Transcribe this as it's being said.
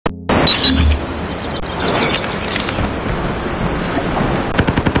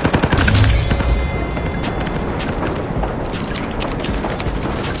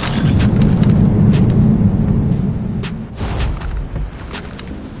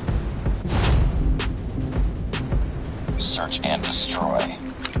Search and destroy.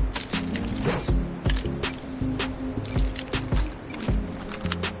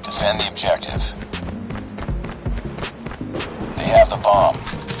 Defend the objective. They have the bomb.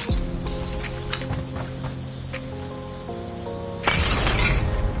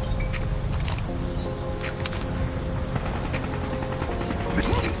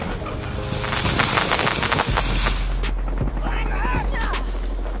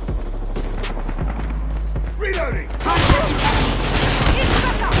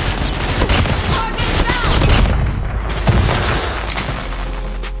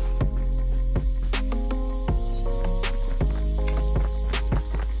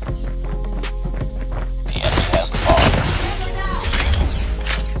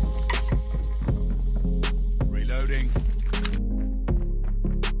 Reloading!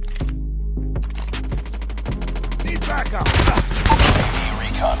 Backup! UAV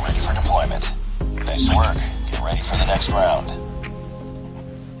recon ready for deployment. Nice work. Get ready for the next round.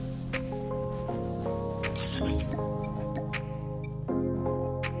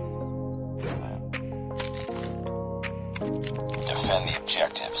 Defend the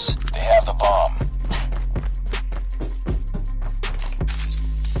objectives. They have the bomb.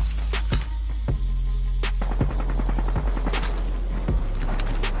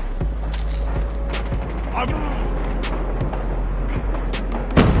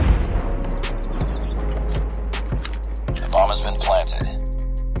 The bomb has been planted.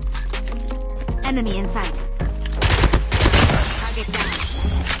 Enemy in sight. Target down.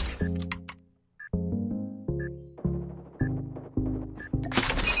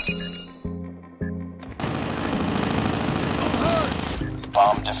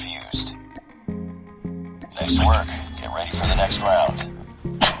 Bomb defused. Nice work. Get ready for the next round.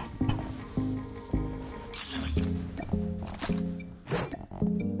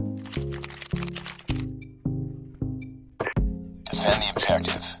 Defend the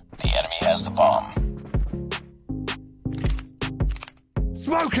objective. The enemy has the bomb.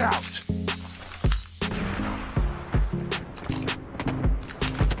 Smoke out!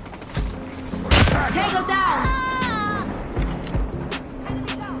 Tango down!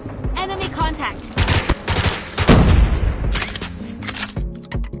 Enemy contact!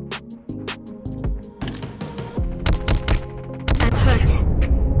 I'm hurt.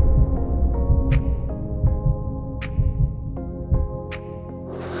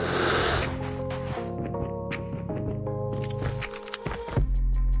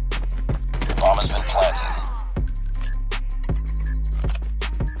 The bomb has been planted.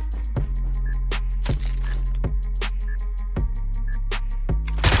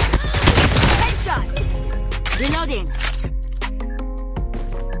 Headshot! Reloading.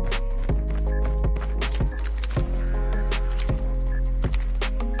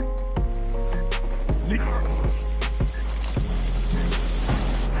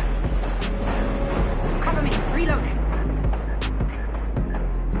 Cover me. Reloading.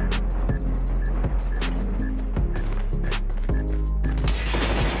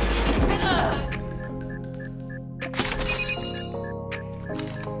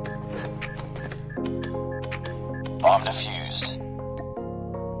 Bomb defused.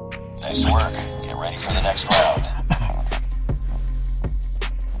 Nice work. Get ready for the next round.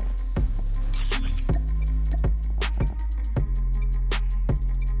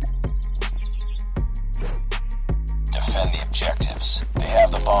 Defend the objectives. They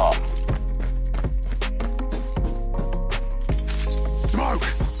have the bomb. Smoke!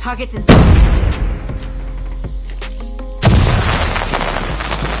 Targets in sight.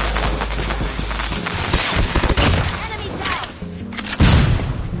 Enemy down.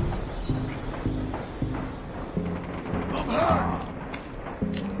 I'm hurt!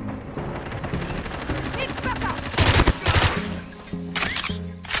 Need backup.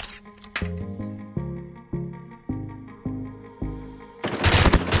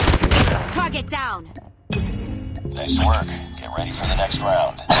 Target down. Nice work. Get ready for the next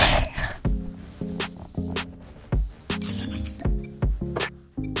round.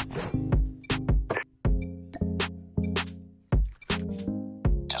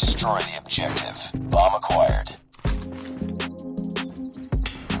 Destroy the objective. Bomb acquired.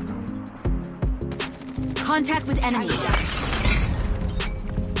 Contact with enemy.